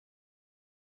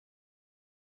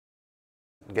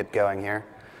get going here.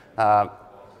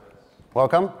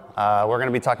 Welcome. We're going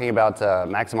to be talking about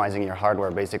maximizing your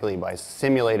hardware basically by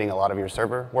simulating a lot of your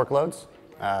server workloads.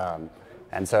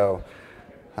 And so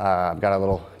I've got a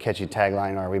little catchy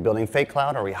tagline. Are we building fake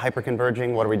cloud? Are we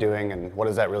hyperconverging? What are we doing? And what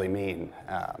does that really mean?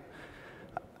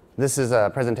 This is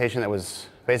a presentation that was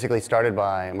basically started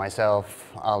by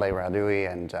myself, Ale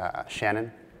Radui, and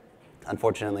Shannon.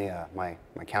 Unfortunately, my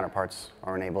counterparts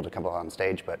aren't able to come on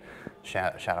stage, but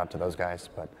shout out to those guys.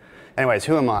 But anyways,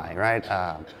 who am I, right?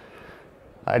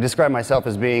 I describe myself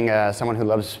as being someone who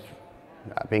loves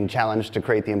being challenged to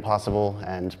create the impossible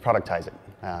and productize it.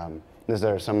 These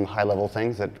are some high-level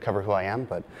things that cover who I am,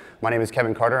 but my name is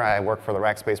Kevin Carter. I work for the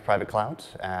Rackspace Private Cloud,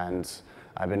 and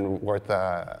I've been with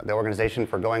the organization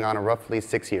for going on roughly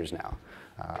 6 years now.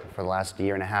 For the last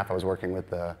year and a half, I was working with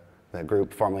the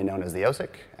group formerly known as the OSIC,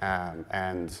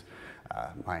 and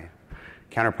my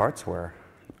counterparts were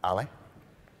Ale,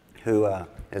 who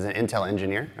is an Intel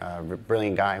engineer, a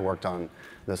brilliant guy, worked on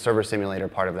the server simulator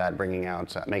part of that,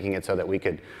 making it so that we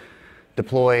could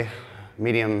deploy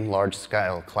medium,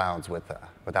 large-scale clouds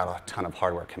without a ton of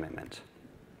hardware commitment.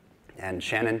 And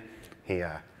Shannon, he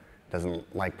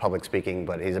doesn't like public speaking,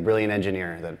 but he's a brilliant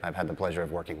engineer that I've had the pleasure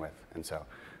of working with. And so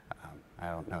I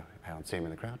don't know, I don't see him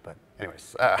in the crowd, but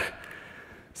anyways.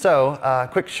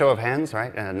 Quick show of hands,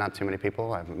 right? Not too many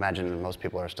people. I imagine most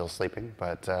people are still sleeping,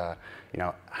 but you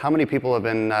know, how many people have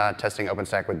been testing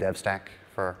OpenStack with DevStack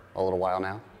for a little while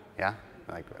now? Yeah?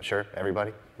 Like, sure,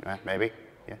 everybody? Maybe?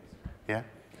 Yeah? Yeah?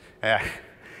 Yeah.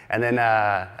 And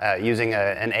then using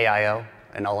an AIO,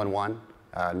 an all-in-one,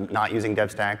 not using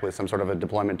DevStack with some sort of a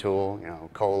deployment tool, you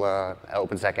know, Cola,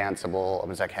 OpenStack Ansible,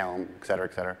 OpenStack Helm, et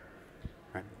cetera,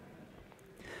 right?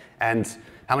 And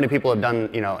how many people have done,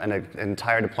 you know, an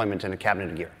entire deployment in a cabinet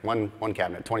of gear? One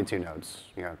cabinet, 22 nodes,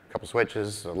 you know, a couple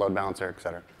switches, a load balancer, et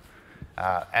cetera.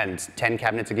 And 10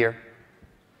 cabinets of gear?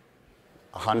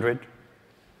 100?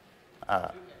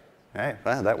 Hey,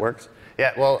 well, that works.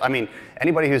 Yeah, well, I mean,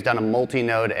 anybody who's done a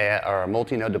multi-node or a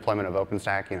multi-node deployment of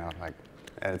OpenStack, you know, like,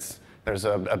 there's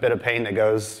a bit of pain that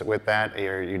goes with that.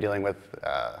 You're dealing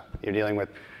with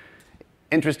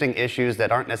interesting issues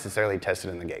that aren't necessarily tested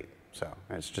in the gate. So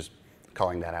it's just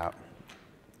calling that out.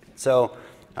 So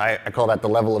I call that the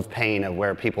level of pain of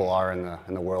where people are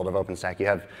in the world of OpenStack. You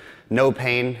have no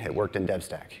pain. It worked in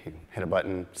DevStack. You hit a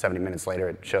button, 70 minutes later,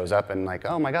 it shows up, and like,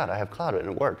 oh my God, I have cloud and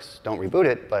it works. Don't reboot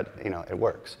it, but you know, it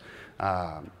works.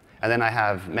 And then I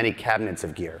have many cabinets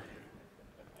of gear.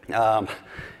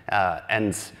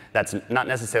 And that's not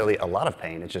necessarily a lot of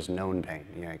pain, it's just known pain.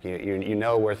 You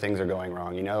know where things are going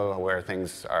wrong, you know where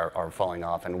things are falling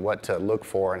off and what to look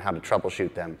for and how to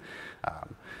troubleshoot them.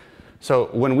 So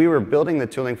when we were building the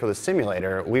tooling for the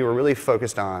simulator, we were really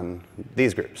focused on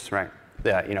these groups, right?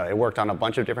 You know, it worked on a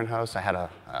bunch of different hosts. I had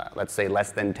let's say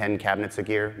less than 10 cabinets of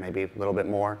gear, maybe a little bit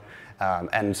more.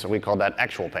 And so we called that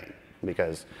actual pain,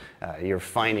 because you're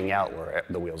finding out where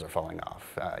the wheels are falling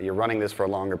off. You're running this for a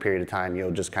longer period of time,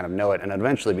 you'll just kind of know it and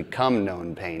eventually become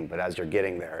known pain, but as you're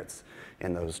getting there, it's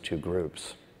in those two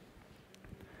groups.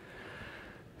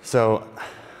 So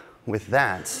with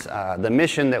that, the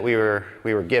mission that we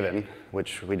were given,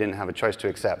 which we didn't have a choice to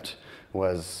accept,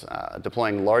 was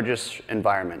deploying largest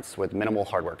environments with minimal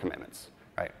hardware commitments,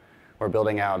 right? We're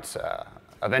building out,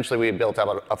 eventually we built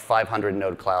out a 500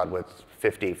 node cloud with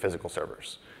 50 physical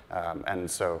servers.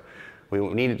 And so we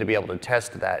needed to be able to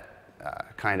test that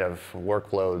kind of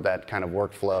workload, that kind of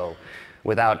workflow,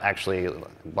 without actually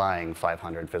buying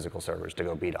 500 physical servers to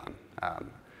go beat on.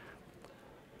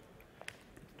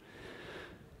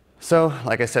 So,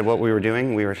 like I said, what we were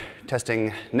doing, we were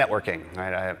testing networking.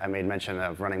 Right? I made mention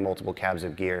of running multiple cabs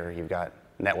of gear. You've got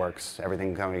networks,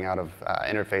 everything coming out of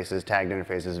interfaces, tagged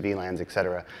interfaces, VLANs, et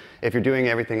cetera. If you're doing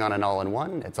everything on an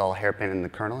all-in-one, it's all hairpin in the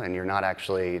kernel, and you're not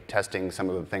actually testing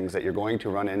some of the things that you're going to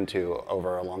run into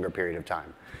over a longer period of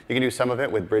time. You can do some of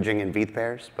it with bridging and VETH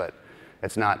pairs, but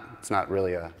it's not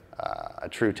really a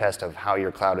true test of how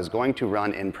your cloud is going to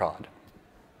run in prod.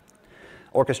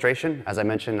 Orchestration, as I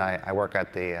mentioned, I work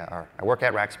at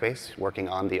Rackspace, working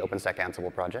on the OpenStack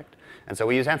Ansible project, and so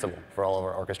we use Ansible for all of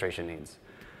our orchestration needs.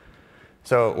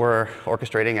 So we're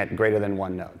orchestrating at greater than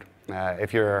one node.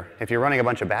 If you're running a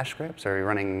bunch of bash scripts, or you're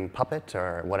running Puppet,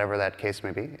 or whatever that case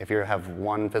may be, if you have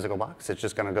one physical box, it's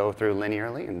just going to go through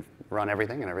linearly and run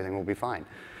everything, and everything will be fine.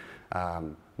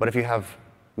 But if you have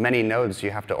many nodes,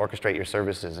 you have to orchestrate your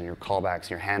services and your callbacks,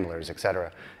 your handlers, et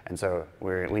cetera. And so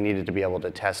we needed to be able to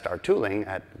test our tooling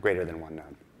at greater than one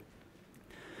node.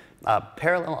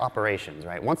 Parallel operations,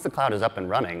 right? Once the cloud is up and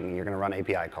running, you're going to run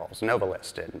API calls, Nova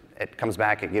list. It comes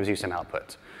back, it gives you some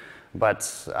output. But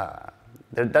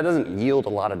that doesn't yield a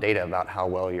lot of data about how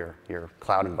well your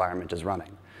cloud environment is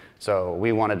running. So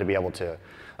we wanted to be able to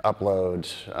upload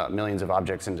millions of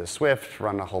objects into Swift,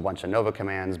 run a whole bunch of Nova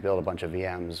commands, build a bunch of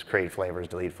VMs, create flavors,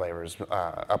 delete flavors,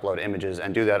 upload images,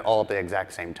 and do that all at the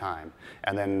exact same time.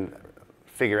 And then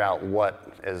figure out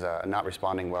what is not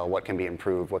responding well, what can be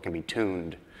improved, what can be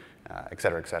tuned, et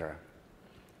cetera, et cetera.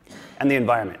 And the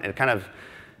environment, it kind of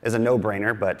is a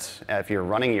no-brainer, but if you're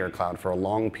running your cloud for a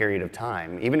long period of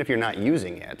time, even if you're not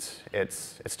using it,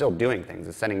 it's still doing things.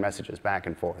 It's sending messages back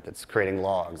and forth. It's creating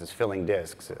logs. It's filling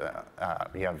disks.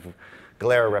 You have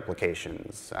Galera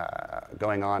replications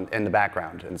going on in the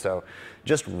background. And so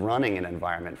just running an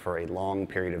environment for a long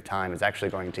period of time is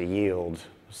actually going to yield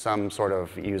some sort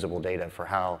of usable data for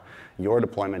how your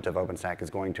deployment of OpenStack is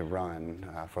going to run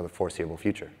for the foreseeable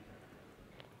future.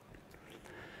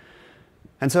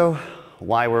 And so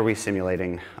why were we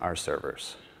simulating our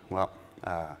servers? Well,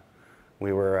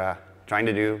 we were trying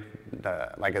to do,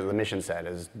 like the mission said,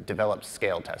 is develop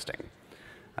scale testing.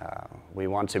 We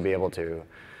want to be able to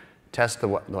test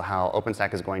how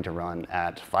OpenStack is going to run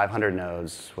at 500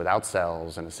 nodes without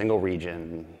cells in a single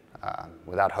region,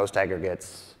 without host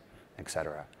aggregates, et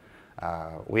cetera.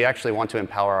 We actually want to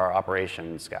empower our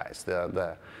operations guys.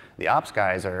 The ops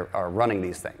guys are running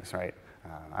these things, right?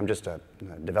 I'm just a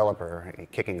developer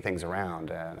kicking things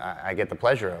around, and I get the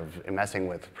pleasure of messing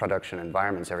with production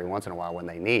environments every once in a while when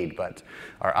they need, but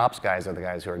our ops guys are the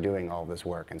guys who are doing all this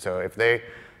work. And so if they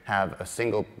have a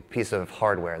single piece of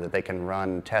hardware that they can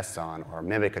run tests on or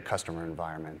mimic a customer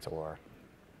environment or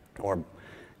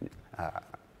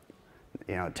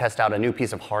test out a new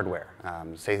piece of hardware,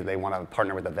 say they want to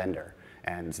partner with a vendor,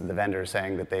 and the vendor is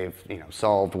saying that they've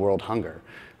solved world hunger.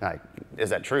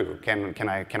 Is that true? Can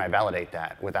I validate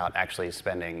that without actually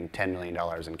spending $10 million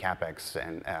in CapEx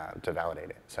and to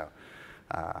validate it? So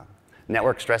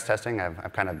network stress testing,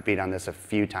 I've kind of beat on this a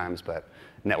few times, but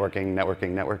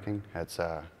networking. It's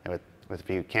if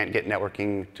you can't get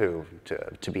networking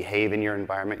to behave in your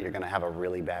environment, you're going to have a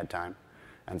really bad time.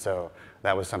 And so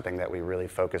that was something that we really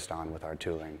focused on with our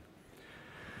tooling.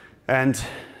 And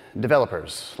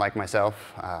developers like myself,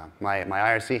 my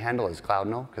IRC handle is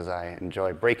cloudnull because I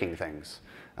enjoy breaking things.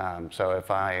 So if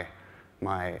I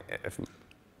want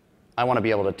to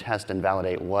be able to test and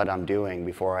validate what I'm doing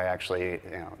before I actually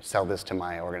sell this to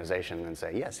my organization and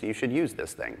say, yes, you should use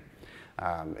this thing.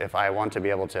 If I want to be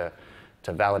able to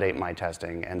validate my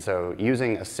testing, and so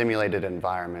using a simulated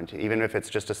environment, even if it's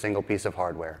just a single piece of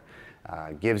hardware,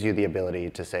 gives you the ability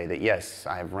to say that, yes,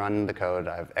 I've run the code,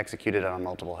 I've executed it on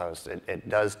multiple hosts, it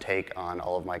does take on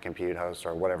all of my compute hosts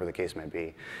or whatever the case may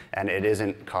be, and it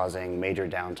isn't causing major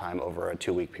downtime over a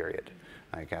 2-week period.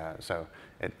 So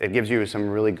it gives you some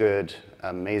really good,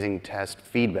 amazing test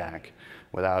feedback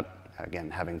without,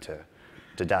 again, having to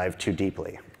dive too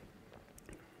deeply.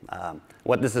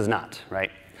 What this is not,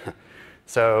 right?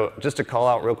 So just to call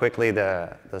out real quickly,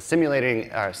 the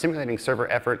simulating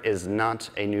server effort is not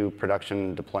a new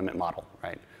production deployment model,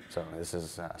 right? So this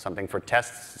is something for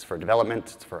tests, it's for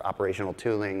development, it's for operational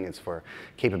tooling, it's for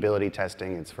capability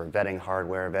testing, it's for vetting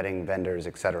hardware, vetting vendors,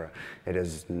 et cetera. It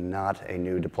is not a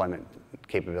new deployment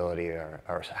capability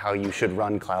or how you should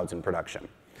run clouds in production.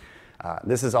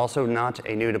 This is also not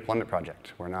a new deployment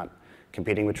project. We're not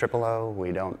competing with TripleO.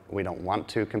 We don't want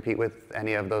to compete with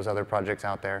any of those other projects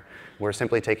out there. We're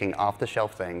simply taking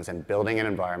off-the-shelf things and building an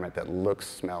environment that looks,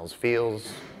 smells,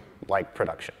 feels like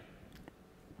production.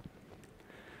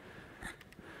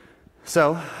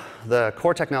 So the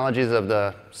core technologies of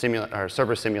the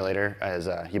server simulator is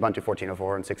Ubuntu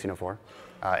 14.04 and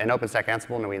 16.04. In OpenStack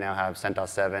Ansible, we now have CentOS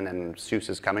 7 and SUSE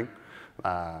is coming,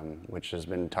 which has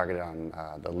been targeted on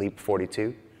the Leap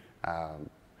 42.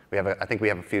 I think we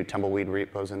have a few tumbleweed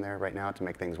repos in there right now to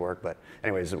make things work. But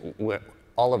anyways,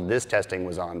 all of this testing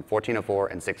was on 14.04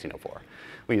 and 16.04.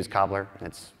 We use Cobbler.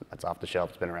 It's off the shelf.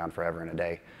 It's been around forever and a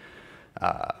day.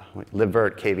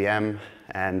 libvirt, KVM,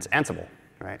 and Ansible,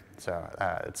 right? So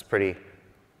it's pretty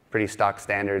stock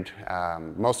standard.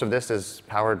 Most of this is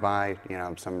powered by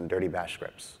some dirty bash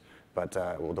scripts. But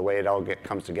the way it all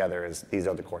comes together is these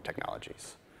are the core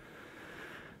technologies.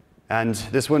 And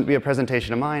this wouldn't be a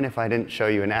presentation of mine if I didn't show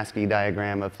you an ASCII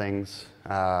diagram of things,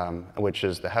 which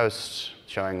is the host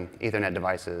showing Ethernet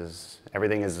devices.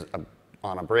 Everything is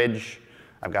on a bridge.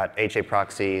 I've got HA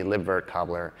proxy, libvirt,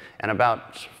 cobbler, and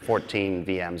about 14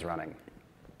 VMs running.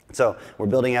 So we're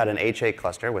building out an HA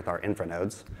cluster with our infra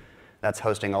nodes. That's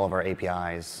hosting all of our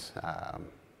APIs,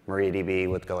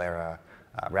 MariaDB with Galera,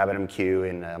 RabbitMQ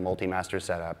in a multi-master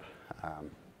setup.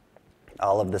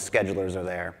 All of the schedulers are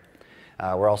there.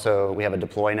 We have a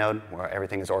deploy node where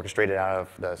everything is orchestrated out of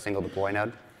the single deploy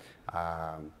node,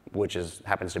 which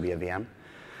happens to be a VM.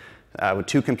 with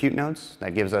 2 compute nodes.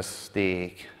 That gives us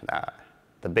the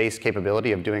base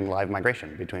capability of doing live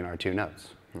migration between our 2 nodes.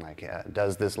 Like,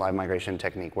 does this live migration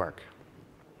technique work?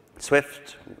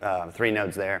 Swift, 3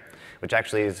 nodes there, which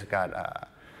actually has got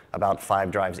about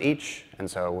 5 drives each, and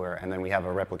then we have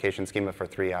a replication schema for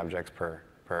 3 objects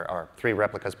or 3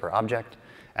 replicas per object,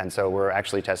 and so we're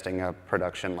actually testing a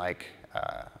production-like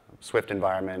Swift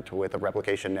environment with a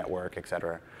replication network, et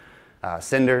cetera.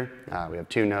 Cinder, we have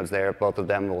 2 nodes there. Both of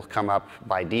them will come up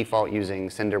by default using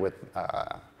Cinder with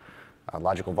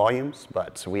logical volumes,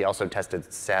 but we also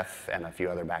tested Ceph and a few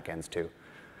other backends too.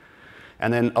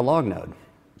 And then a log node.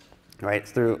 Right?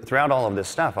 Throughout all of this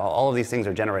stuff, all of these things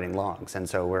are generating logs, and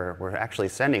so we're actually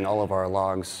sending all of our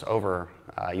logs over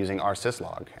using our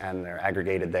syslog, and they're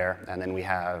aggregated there. And then we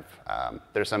have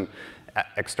there's some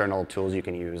external tools you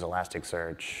can use,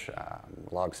 Elasticsearch,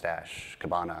 Logstash,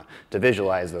 Kibana, to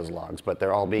visualize those logs, but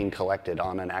they're all being collected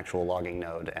on an actual logging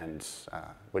node, and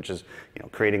which is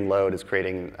creating load, is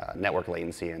creating network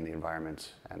latency in the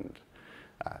environment, and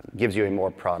gives you a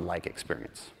more prod-like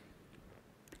experience.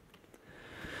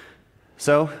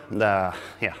 So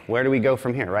where do we go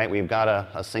from here, right? We've got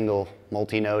a single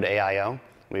multi-node AIO.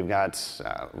 We've got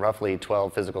roughly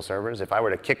 12 physical servers. If I were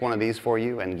to kick one of these for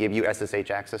you and give you SSH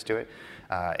access to it,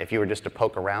 if you were just to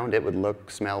poke around, it would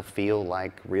look, smell, feel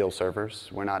like real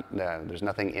servers. There's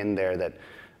nothing in there that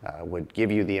would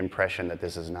give you the impression that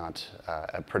this is not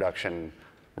a production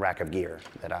rack of gear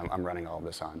that I'm running all of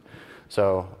this on.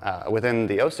 So within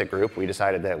the OSIC group, we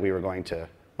decided that we were going to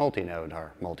multi-node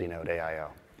our multi-node AIO.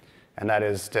 And that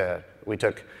is we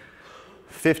took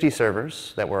 50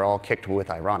 servers that were all kicked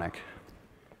with Ironic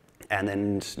and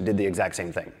then did the exact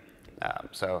same thing.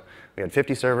 So we had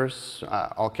 50 servers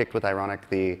all kicked with Ironic.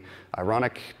 The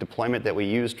Ironic deployment that we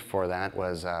used for that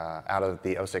was out of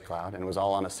the OSIC cloud, and it was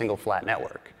all on a single flat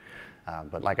network.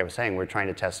 But like I was saying, we're trying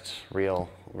to test real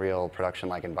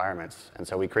production-like environments. And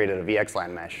so we created a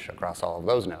VXLAN mesh across all of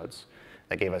those nodes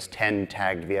that gave us 10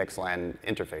 tagged VXLAN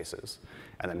interfaces.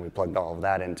 And then we plugged all of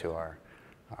that into our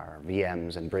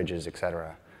VMs and bridges, et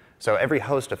cetera. So every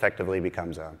host effectively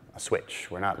becomes a switch.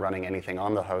 We're not running anything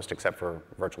on the host except for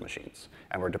virtual machines.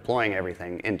 And we're deploying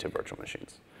everything into virtual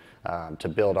machines to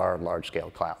build our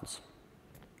large-scale clouds.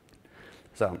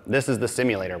 So this is the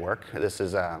simulator work. This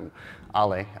is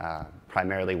Ale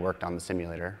primarily worked on the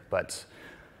simulator. But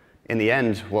in the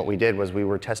end, what we did was we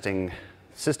were testing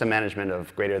system management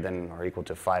of greater than or equal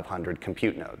to 500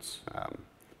 compute nodes.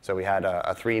 So we had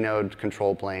a 3-node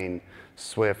control plane,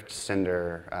 Swift,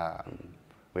 Cinder.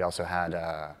 We also had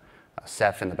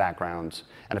Ceph in the background,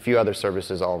 and a few other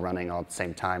services all running all at the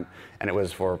same time. And it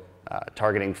was for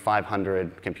targeting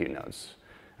 500 compute nodes.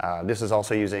 This is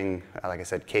also using, like I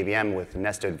said, KVM with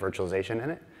nested virtualization in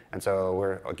it. And so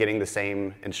we're getting the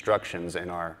same instructions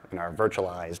in our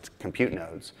virtualized compute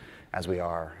nodes as we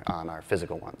are on our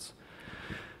physical ones.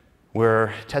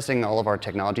 We're testing all of our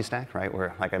technology stack, right?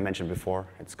 Like I mentioned before,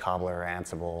 it's Cobbler,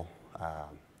 Ansible,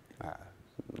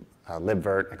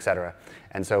 libvirt, et cetera.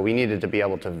 And so we needed to be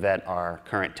able to vet our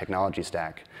current technology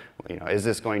stack. Is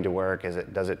this going to work?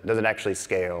 Does it actually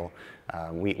scale?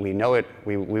 We know it.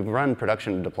 We've run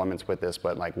production deployments with this,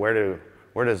 but like where do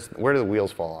the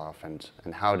wheels fall off,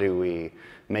 and how do we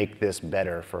make this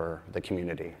better for the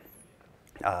community?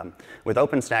 With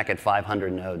OpenStack at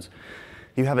 500 nodes,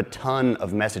 you have a ton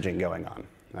of messaging going on.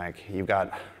 Like you've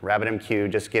got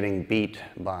RabbitMQ just getting beat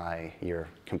by your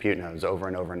compute nodes over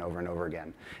and over and over and over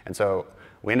again. And so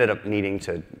we ended up needing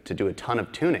to do a ton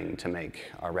of tuning to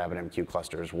make our RabbitMQ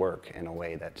clusters work in a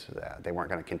way that they weren't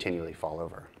going to continually fall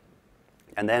over.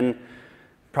 And then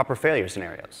proper failure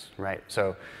scenarios, right?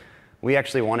 So we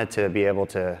actually wanted to be able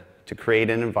to create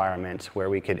an environment where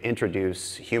we could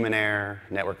introduce human error,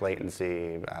 network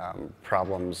latency,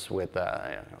 problems with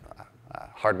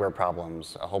hardware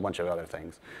problems, a whole bunch of other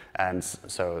things. And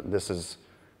so this is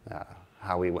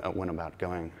how we went about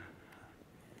going.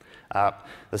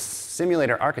 The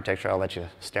simulator architecture, I'll let you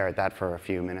stare at that for a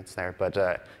few minutes there, but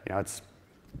it's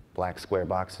black square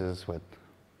boxes with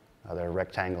other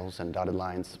rectangles and dotted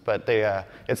lines. But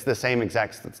it's the same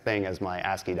exact thing as my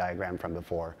ASCII diagram from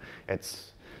before.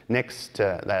 It's NICs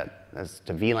to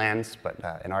VLANs, but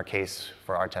in our case,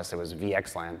 for our test, it was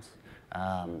VXLANs.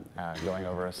 Going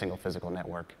over a single physical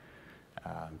network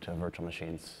to virtual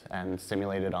machines, and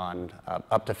simulated on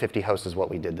up to 50 hosts is what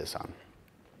we did this on.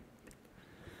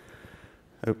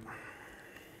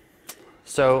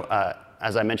 So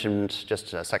as I mentioned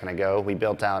just a second ago, we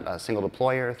built out a single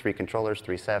deployer, 3 controllers,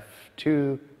 3 Ceph,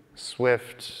 2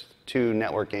 Swift, 2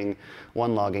 networking,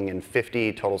 1 logging, and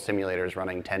 50 total simulators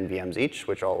running 10 VMs each,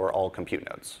 which were all compute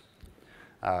nodes.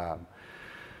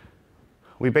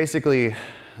 We basically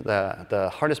the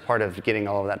hardest part of getting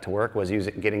all of that to work was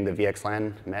getting the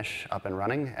VXLAN mesh up and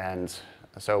running. And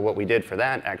so what we did for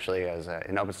that, actually, is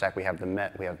in OpenStack, we have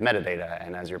metadata.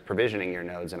 And as you're provisioning your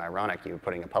nodes in Ironic, you're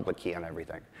putting a public key on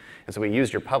everything. And so we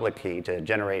used your public key to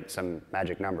generate some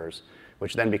magic numbers,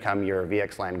 which then become your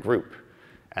VXLAN group.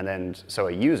 And then, so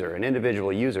an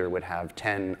individual user would have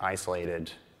 10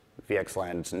 isolated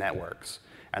VXLAN networks.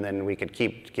 And then we could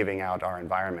keep giving out our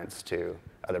environments to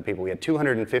other people. We had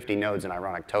 250 nodes in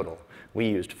Ironic total. We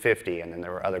used 50, and then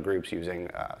there were other groups using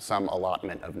some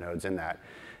allotment of nodes in that.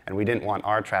 And we didn't want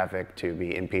our traffic to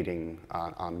be impeding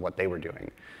on what they were doing.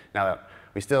 Now,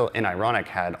 we still, in Ironic,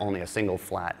 had only a single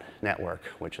flat network,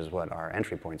 which is what our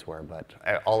entry points were, but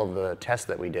all of the tests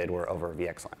that we did were over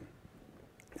VXLAN.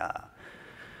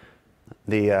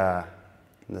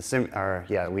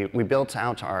 We built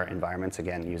out our environments,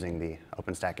 again, using the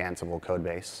OpenStack Ansible code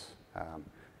base.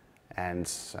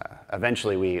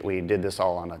 Eventually, we did this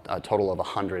all on a total of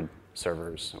 100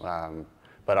 servers.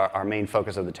 But our main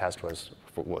focus of the test was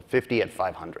 50 at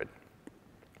 500.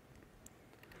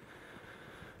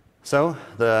 So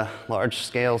the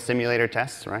large-scale simulator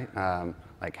tests, right?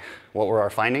 Like, what were our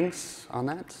findings on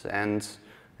that? And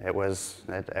it was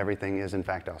that everything is, in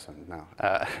fact, awesome. No,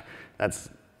 that's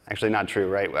actually not true,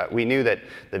 right? We knew that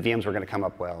the VMs were going to come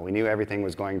up well. We knew everything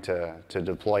was going to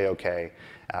deploy OK.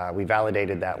 We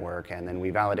validated that work, and then we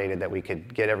validated that we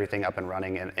could get everything up and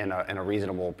running in a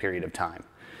reasonable period of time.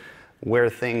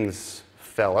 Where things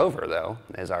fell over, though,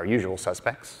 is our usual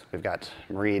suspects. We've got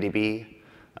MariaDB,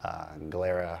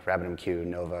 Galera, RabbitMQ,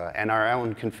 Nova, and our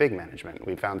own config management.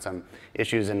 We found some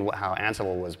issues in how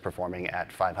Ansible was performing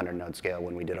at 500 node scale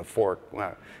when we did a fork,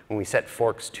 when we set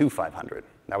forks to 500.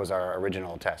 That was our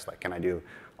original test. Like, can I do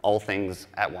all things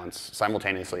at once,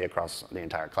 simultaneously across the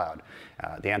entire cloud?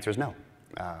 The answer is no.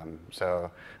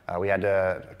 We had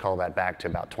to call that back to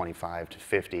about 25 to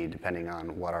 50, depending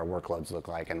on what our workloads look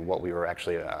like and what we were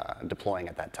actually deploying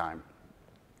at that time.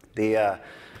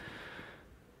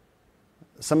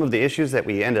 Some of the issues that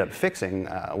we ended up fixing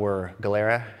were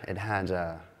Galera. It had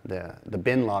the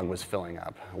bin log was filling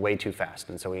up way too fast,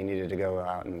 and so we needed to go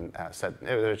out and set.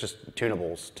 There was just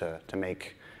tunables to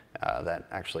make that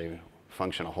actually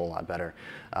function a whole lot better.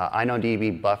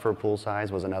 InnoDB buffer pool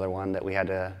size was another one that we had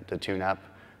to tune up.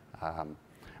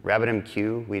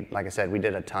 RabbitMQ, like I said, we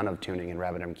did a ton of tuning in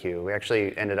RabbitMQ. We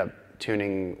actually ended up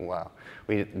tuning,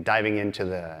 diving into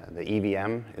the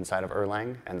EVM inside of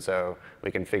Erlang, and so we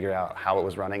can figure out how it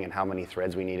was running and how many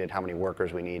threads we needed, how many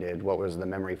workers we needed, what was the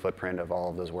memory footprint of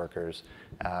all of those workers.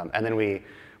 And then we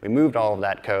moved all of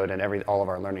that code and all of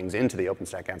our learnings into the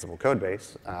OpenStack Ansible code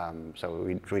base.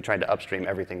 So we tried to upstream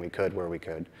everything we could where we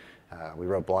could. We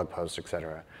wrote blog posts, et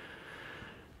cetera.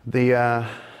 The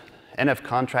NF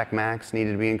contract max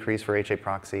needed to be increased for HA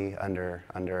proxy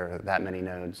under that many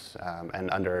nodes and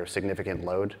under significant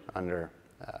load, under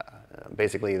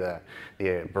basically the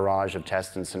barrage of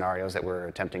tests and scenarios that we're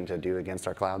attempting to do against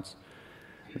our clouds.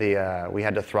 We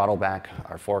had to throttle back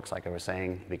our forks, like I was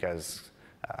saying, because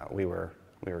we were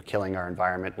killing our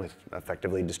environment with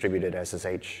effectively distributed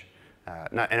SSH.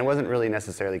 And it wasn't really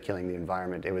necessarily killing the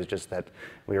environment. It was just that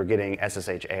we were getting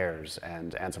SSH errors,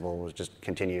 and Ansible was just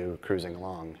continue cruising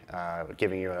along,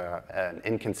 giving you an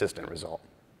inconsistent result.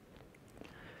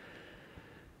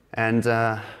 And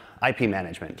IP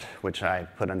management, which I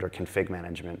put under config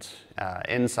management.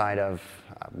 Inside of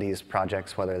these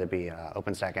projects, whether they be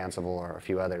OpenStack Ansible or a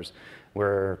few others,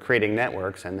 we're creating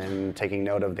networks and then taking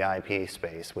note of the IP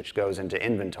space, which goes into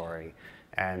inventory.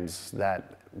 And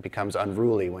that becomes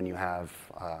unruly when you have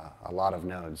a lot of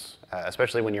nodes,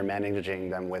 especially when you're managing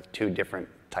them with two different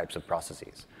types of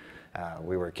processes.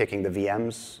 We were kicking the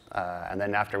VMs, and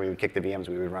then after we would kick the VMs,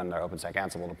 we would run our OpenStack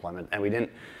Ansible deployment. And we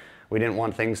didn't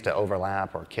want things to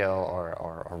overlap or kill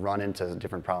or run into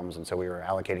different problems, and so we were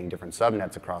allocating different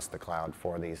subnets across the cloud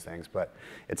for these things. But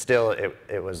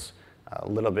it was a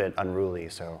little bit unruly,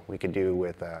 so we could do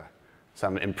with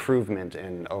some improvement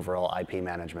in overall IP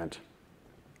management.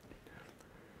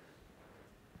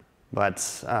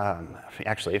 But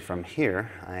actually, from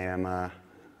here,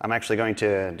 I'm actually going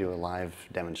to do a live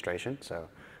demonstration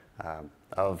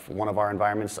of one of our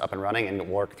environments up and running and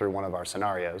work through one of our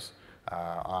scenarios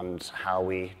on how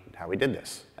we did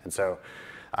this. And so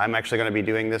I'm actually going to be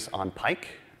doing this on Pike.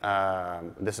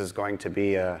 This is going to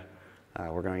be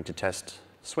we're going to test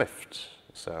Swift.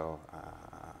 So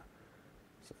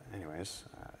anyways,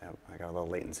 I got a little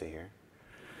latency here.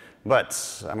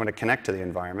 But I'm going to connect to the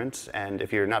environment, and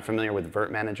if you're not familiar with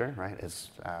Virt Manager, right, it's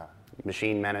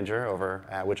machine manager over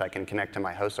which I can connect to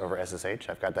my host over SSH.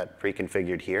 I've got that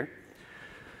pre-configured here.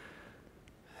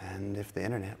 And if the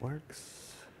internet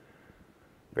works,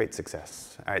 Great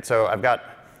success. All right, so I've got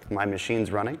my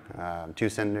machines running, 2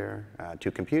 sender,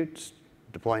 2 compute,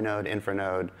 deploy node, infra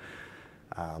node,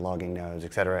 logging nodes,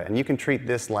 et cetera. And you can treat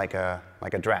this like a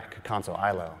DRAC, a console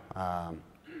ILO.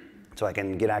 So I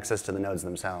can get access to the nodes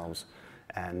themselves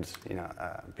and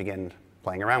begin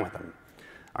playing around with them.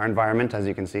 Our environment, as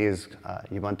you can see, is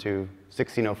Ubuntu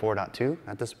 16.04.2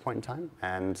 at this point in time.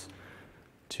 And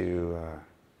to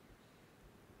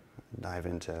dive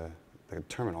into the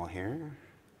terminal here.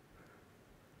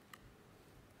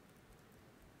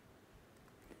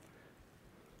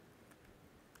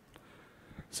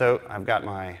 So I've got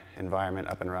my environment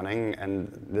up and running,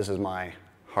 and this is my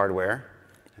hardware.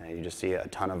 You just see a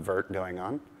ton of vert going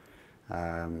on.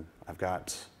 I've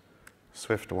got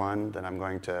Swift 1 that I'm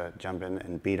going to jump in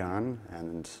and beat on,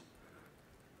 and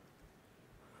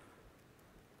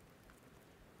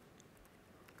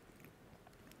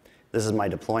this is my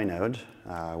deploy node,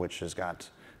 which has got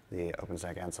the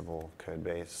OpenStack Ansible code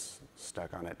base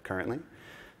stuck on it currently.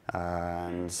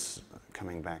 And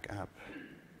coming back up,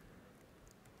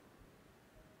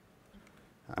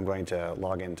 I'm going to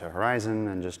log into Horizon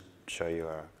and just show you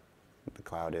the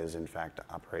cloud is, in fact,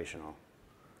 operational.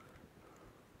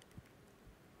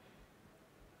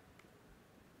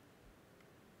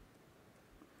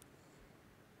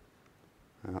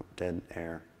 Oh, dead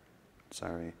air.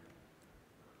 Sorry.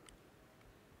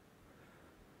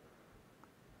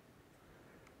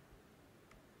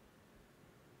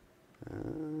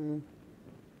 There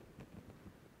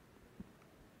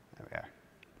we are.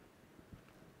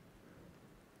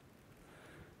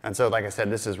 And so, like I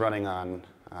said, this is running on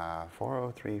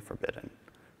 403 Forbidden.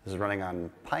 This is running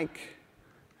on Pike,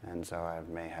 and so I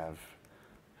may have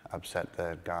upset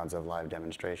the gods of live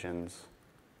demonstrations.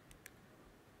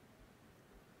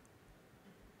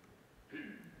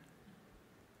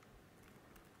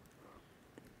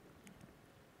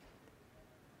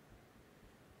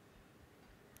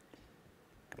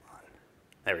 Come on.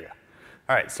 There we go.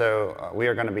 All right, so we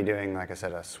are going to be doing, like I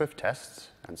said, a Swift test,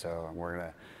 and so we're going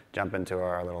to jump into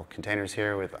our little containers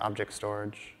here with object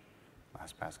storage.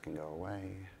 LastPass can go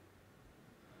away.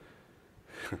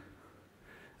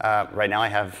 Right now I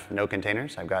have no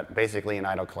containers. I've got basically an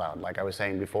idle cloud. Like I was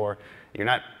saying before, you're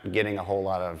not getting a whole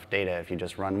lot of data if you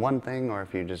just run one thing, or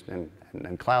if you just, and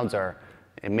clouds are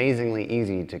amazingly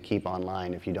easy to keep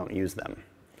online if you don't use them.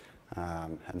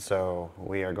 And so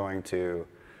we are going to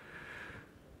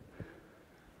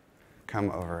come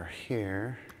over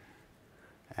here,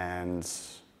 and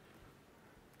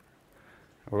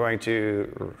we're going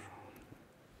to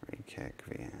re-kick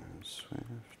VM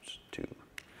Swift 2.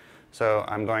 So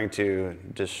I'm going to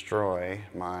destroy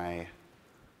my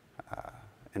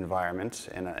environment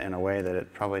in a way that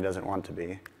it probably doesn't want to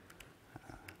be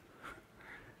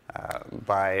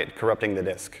by corrupting the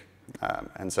disk.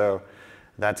 And so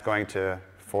that's going to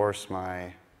force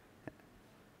my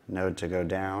node to go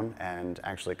down, and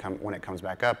actually when it comes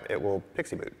back up, it will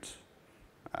pixie boot.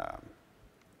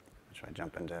 Which I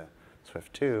jump into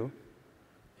Swift 2.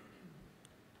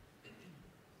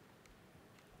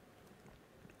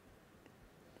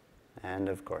 And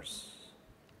of course,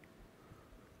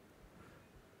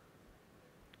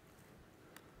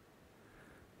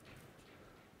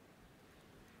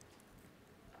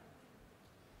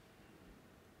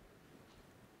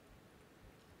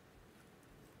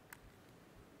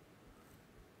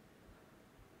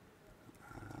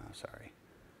 sorry.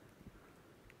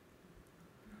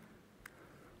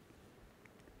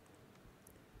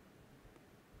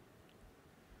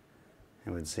 It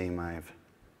would seem I've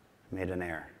made an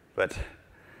error. But,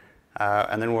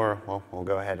 and then we'll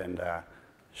go ahead and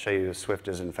show you Swift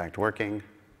is in fact working.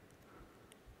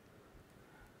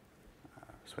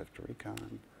 Swift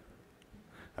recon.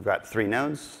 I've got 3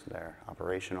 nodes. They're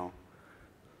operational.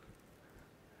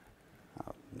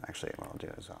 Actually, what I'll do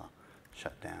is I'll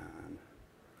shut down.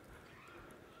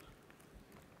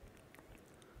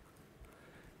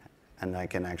 And I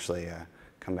can actually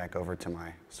come back over to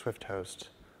my Swift host.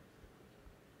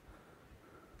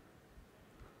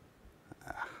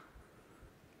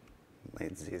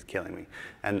 Latency is killing me.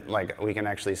 And like we can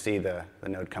actually see the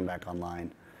node come back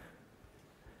online.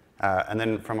 And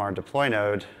then from our deploy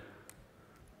node,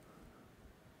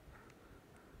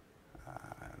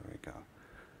 there we go.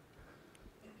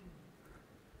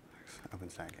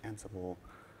 OpenStack Ansible.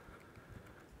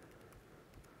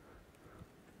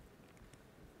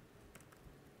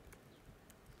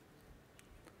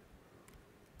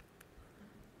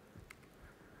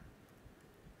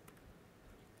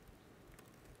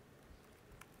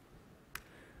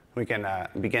 We can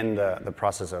begin the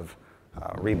process of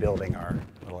rebuilding our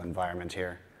little environment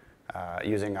here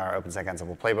using our OpenStack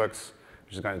Ansible playbooks,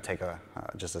 which is going to take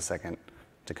just a second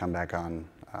to come back on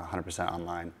 100%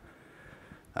 online.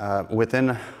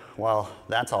 While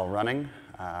that's all running,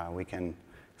 we can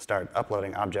start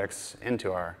uploading objects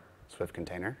into our Swift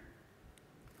container.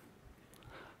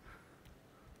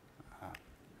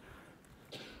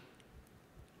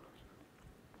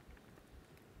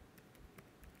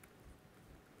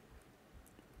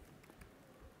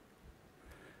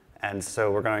 And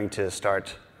so we're going to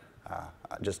start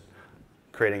just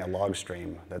creating a log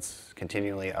stream that's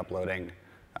continually uploading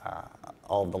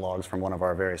all of the logs from one of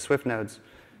our various Swift nodes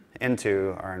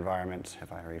into our environment.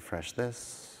 If I refresh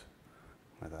this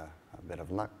with a bit of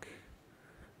luck,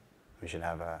 we should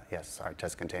have yes, our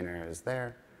test container is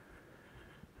there.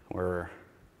 We're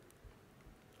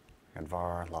at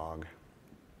var, log,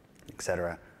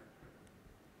 etc.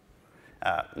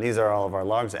 These are all of our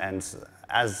logs, and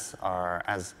as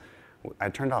I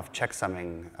turned off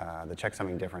checksumming, the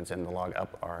checksumming difference in the log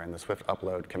up or in the Swift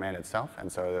upload command itself,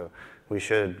 and so we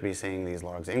should be seeing these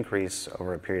logs increase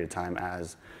over a period of time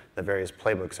as the various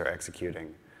playbooks are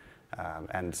executing.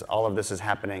 And all of this is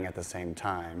happening at the same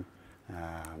time.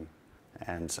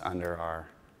 And under our,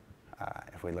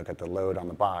 if we look at the load on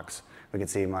the box, we can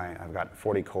see I've got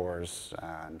 40 cores,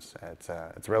 and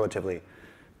it's relatively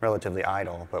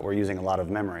idle, but we're using a lot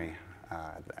of memory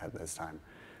at this time.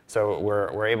 So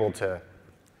we're able to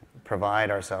provide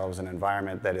ourselves an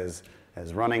environment that is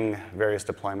running various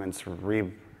deployments,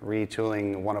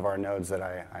 retooling one of our nodes that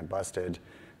I busted,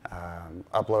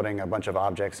 uploading a bunch of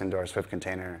objects into our Swift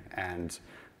container, and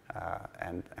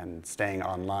staying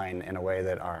online in a way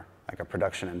that like a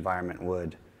production environment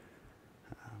would.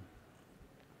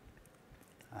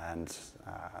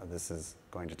 This is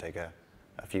going to take a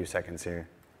few seconds here.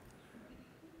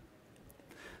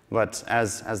 But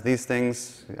as these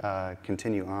things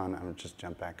continue on, I'm going to just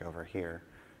jump back over here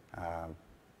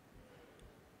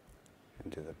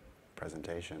into the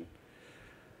presentation.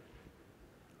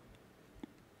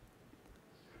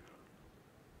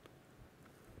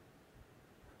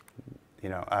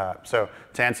 So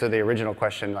to answer the original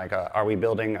question, like, are we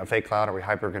building a fake cloud? Are we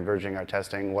hyper-converging our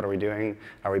testing? What are we doing?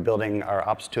 Are we building our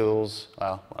ops tools?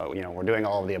 Well, we're doing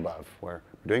all of the above. We're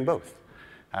doing both.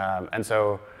 And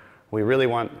so we really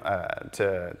want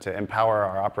to empower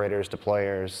our operators,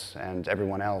 deployers, and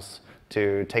everyone else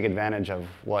to take advantage of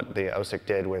what the OSIC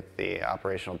did with the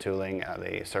operational tooling,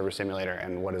 the server simulator,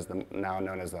 and what is now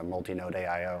known as the multi-node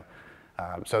AIO,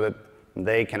 so that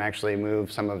they can actually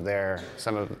move some of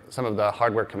the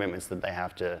hardware commitments that they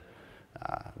have to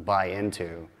buy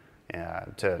into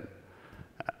to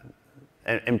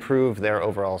improve their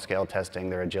overall scale testing,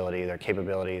 their agility, their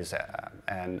capabilities,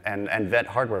 and vet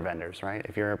hardware vendors, right?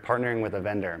 If you're partnering with a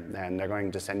vendor and they're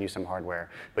going to send you some hardware,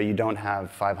 but you don't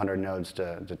have 500 nodes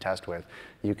to test with,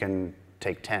 you can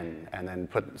take 10 and then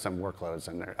put some workloads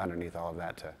underneath all of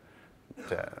that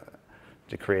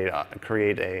to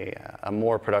create a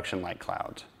more production-like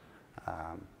cloud.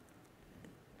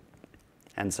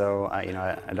 And so, I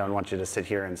don't want you to sit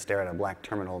here and stare at a black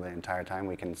terminal the entire time.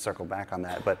 We can circle back on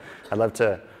that. But I'd love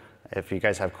to, if you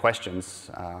guys have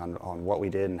questions on what we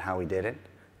did and how we did it,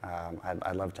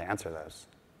 I'd love to answer those.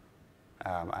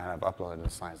 I've uploaded the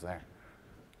slides there.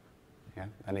 Yeah,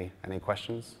 any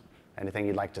questions? Anything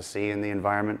you'd like to see in the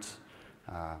environment?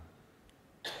 Are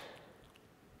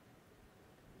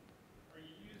you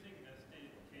using nested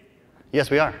KVM?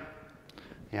 Yes, we are.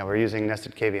 Yeah, we're using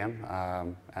nested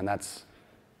KVM, and that's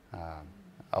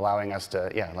allowing us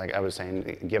to, like I was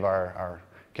saying, give our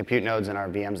compute nodes and our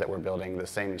VMs that we're building the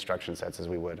same instruction sets as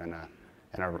we would in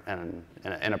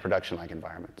a production-like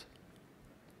environment.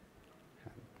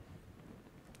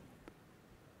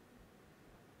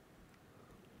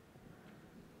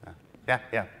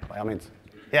 Yeah, by all means.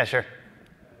 Yeah, sure.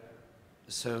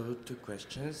 So 2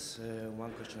 questions.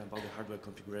 One question about the hardware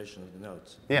configuration of the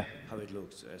nodes. Yeah. How it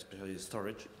looks, especially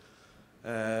storage.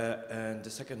 And the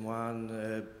second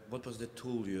one, what was the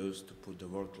tool used to put the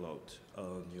workload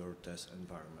on your test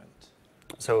environment?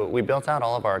 So we built out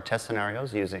all of our test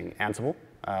scenarios using Ansible.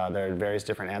 There are various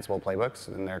different Ansible playbooks,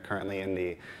 and they're currently in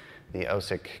the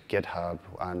OSIC GitHub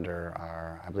under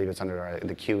I believe it's under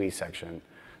the QE section.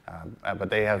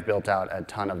 But they have built out a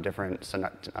ton of different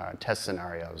test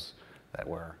scenarios that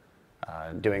were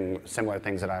doing similar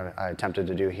things that I attempted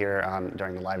to do here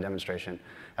during the live demonstration,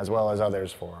 as well as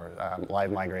others for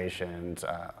live migrations,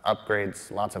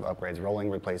 upgrades, lots of upgrades, rolling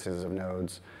replaces of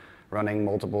nodes, running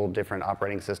multiple different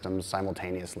operating systems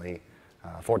simultaneously,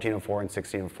 1404 and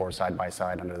 1604 side by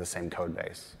side under the same code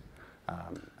base.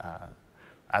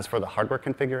 As for the hardware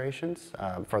configurations,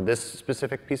 for this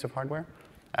specific piece of hardware,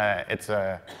 it's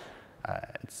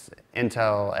It's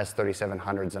Intel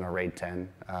S3700s in a RAID 10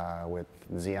 with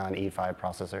Xeon E5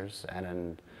 processors, and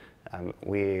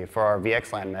then for our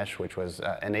VXLAN mesh, which was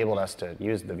enabled us to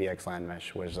use the VXLAN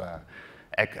mesh, was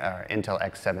Intel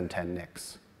X710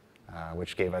 NICs,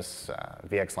 which gave us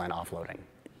VXLAN offloading.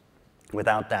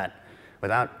 Without that,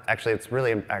 actually, it's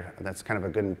really, that's kind of a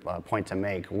good point to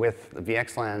make. With the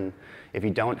VXLAN, if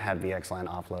you don't have VXLAN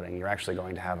offloading, you're actually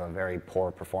going to have a very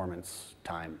poor performance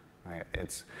time. Right?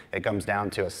 It comes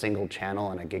down to a single channel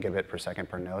and a gigabit per second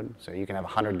per node. So you can have a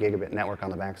 100 gigabit network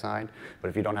on the backside, but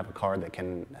if you don't have a card that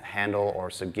can handle or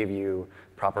give you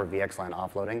proper VXLAN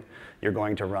offloading, you're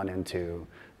going to run into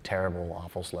terrible,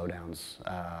 awful slowdowns.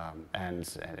 And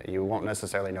you won't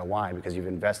necessarily know why because you've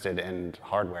invested in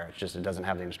hardware. It's just it doesn't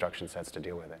have the instruction sets to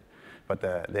deal with it. But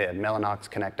the Mellanox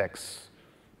ConnectX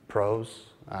Pros,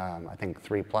 I think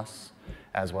 3+,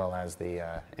 as well as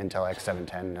the Intel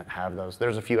X710 have those.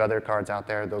 There's a few other cards out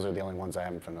there. Those are the only ones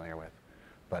I'm familiar with.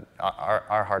 But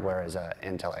our hardware is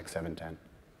Intel X710.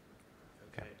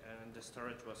 Okay, and the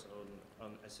storage was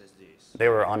on SSDs? They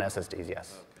were on SSDs,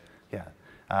 yes. Okay.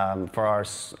 Yeah. For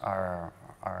our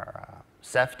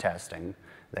Ceph testing,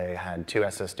 they had 2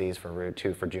 SSDs for root,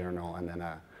 2 for journal, and then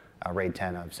a RAID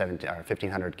 10 of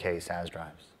 1500K SAS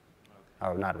drives.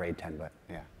 Okay. Oh, not RAID 10, but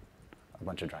yeah, a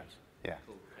bunch of drives. Yeah.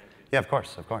 Cool. Thank you. Yeah, of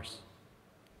course, of course.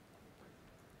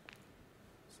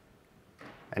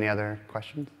 Any other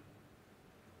questions?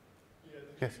 Yeah,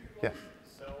 Yes, yes.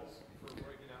 cells for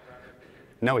breaking out data?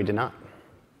 No, we did not.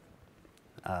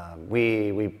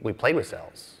 We played with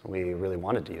cells. We really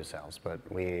wanted to use cells, but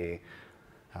the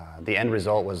end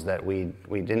result was that we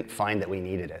didn't find that we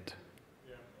needed it.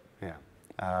 Yeah.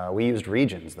 Yeah. We used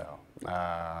regions, though.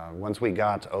 Once we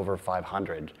got over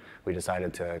 500, we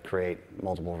decided to create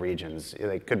multiple regions.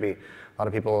 They could be, a lot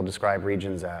of people describe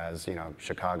regions as,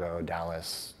 Chicago,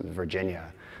 Dallas,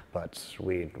 Virginia, but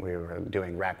we were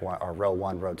doing rack 1, or row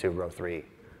 1, row 2, row 3,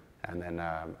 and then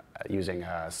using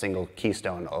a single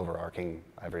keystone overarching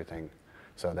everything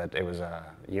so that it was a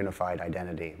unified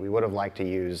identity. We would have liked to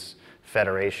use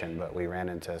federation, but we ran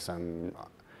into some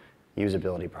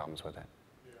usability problems with it.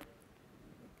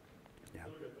 Yeah.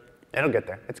 It'll get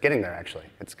there. It's getting there, actually.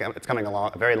 It's coming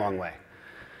along a very long way.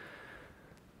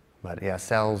 But yeah,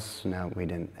 cells, no, we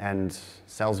didn't. And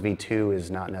cells v2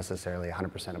 is not necessarily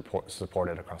 100%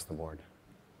 supported across the board.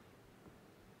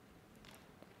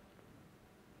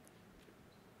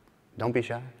 Don't be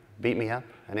shy. Beat me up.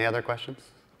 Any other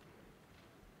questions?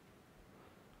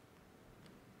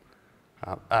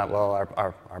 Well,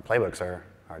 our playbooks are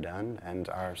done, and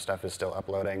our stuff is still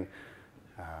uploading.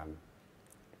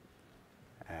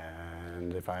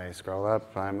 And if I scroll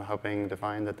up, I'm hoping to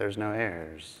find that there's no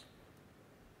errors.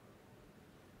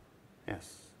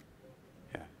 Yes.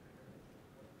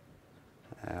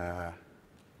 Yeah.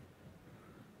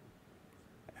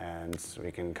 And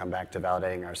we can come back to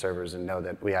validating our servers and know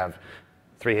that we have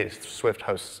 3 Swift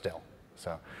hosts still.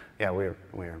 So yeah, we're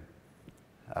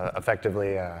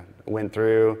effectively went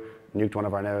through, nuked one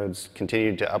of our nodes,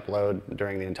 continued to upload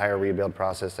during the entire rebuild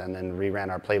process, and then reran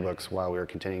our playbooks while we were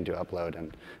continuing to upload.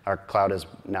 And our cloud is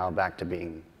now back to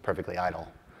being perfectly idle.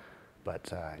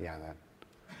 But yeah,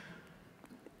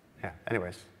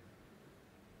 anyways.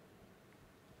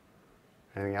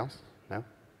 Anything else? No?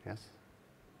 Yes?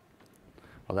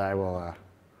 Well, then I will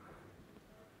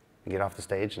get off the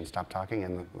stage and stop talking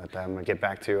and let them get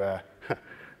back to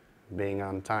being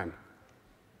on time.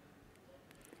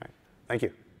 All right. Thank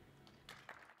you.